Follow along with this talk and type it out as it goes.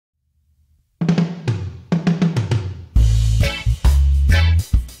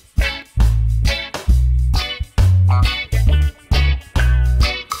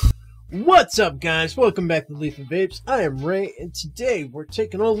What's up, guys? Welcome back to LIFA Vapes. I am Ray, and today we're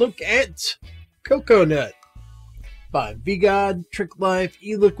taking a look at Coconut by VGOD Tricklyfe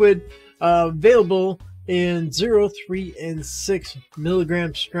E-Liquid, available in 0, 3, and 6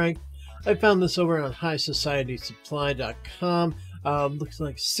 milligram strength. I found this over on HighSocietySupply.com. Looks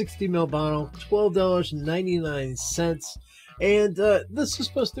like 60 ml bottle, $12.99, and this is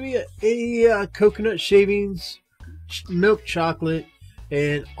supposed to be a coconut shavings, milk chocolate,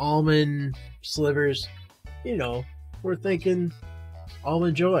 and almond slivers. You know, we're thinking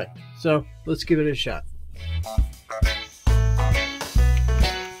almond joy. So let's give it a shot.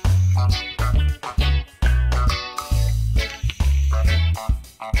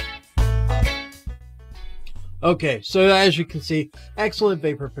 Okay, so as you can see, excellent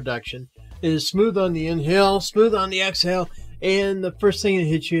vapor production. It is smooth on the inhale, smooth on the exhale, and the first thing that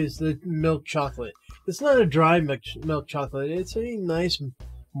hits you is the milk chocolate. It's not a dry milk chocolate. It's a nice,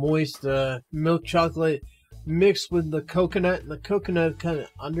 moist milk chocolate mixed with the coconut, and the coconut kind of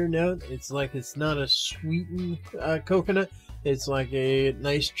undernote. It's like it's not a sweetened coconut. It's like a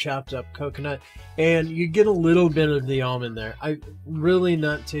nice chopped up coconut, and you get a little bit of the almond there. I'm really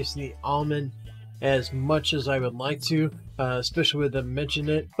not tasting the almond as much as I would like to, especially with them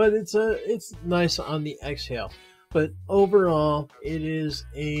mentioning it, but it's nice on the exhale. But overall, it is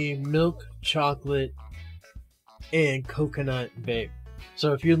a milk chocolate and coconut vape.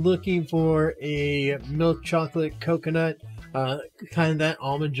 So if you're looking for a milk chocolate coconut, kind of that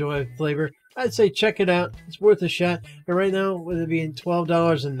almond joy flavor, I'd say check it out. It's worth a shot. And right now, with it being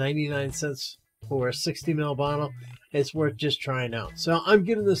 $12.99 for a 60 ml bottle, it's worth just trying out. So I'm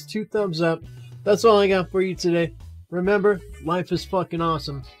giving this 2 thumbs up. That's all I got for you today. Remember, life is fucking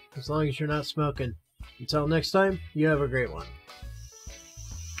awesome as long as you're not smoking. Until next time, you have a great one.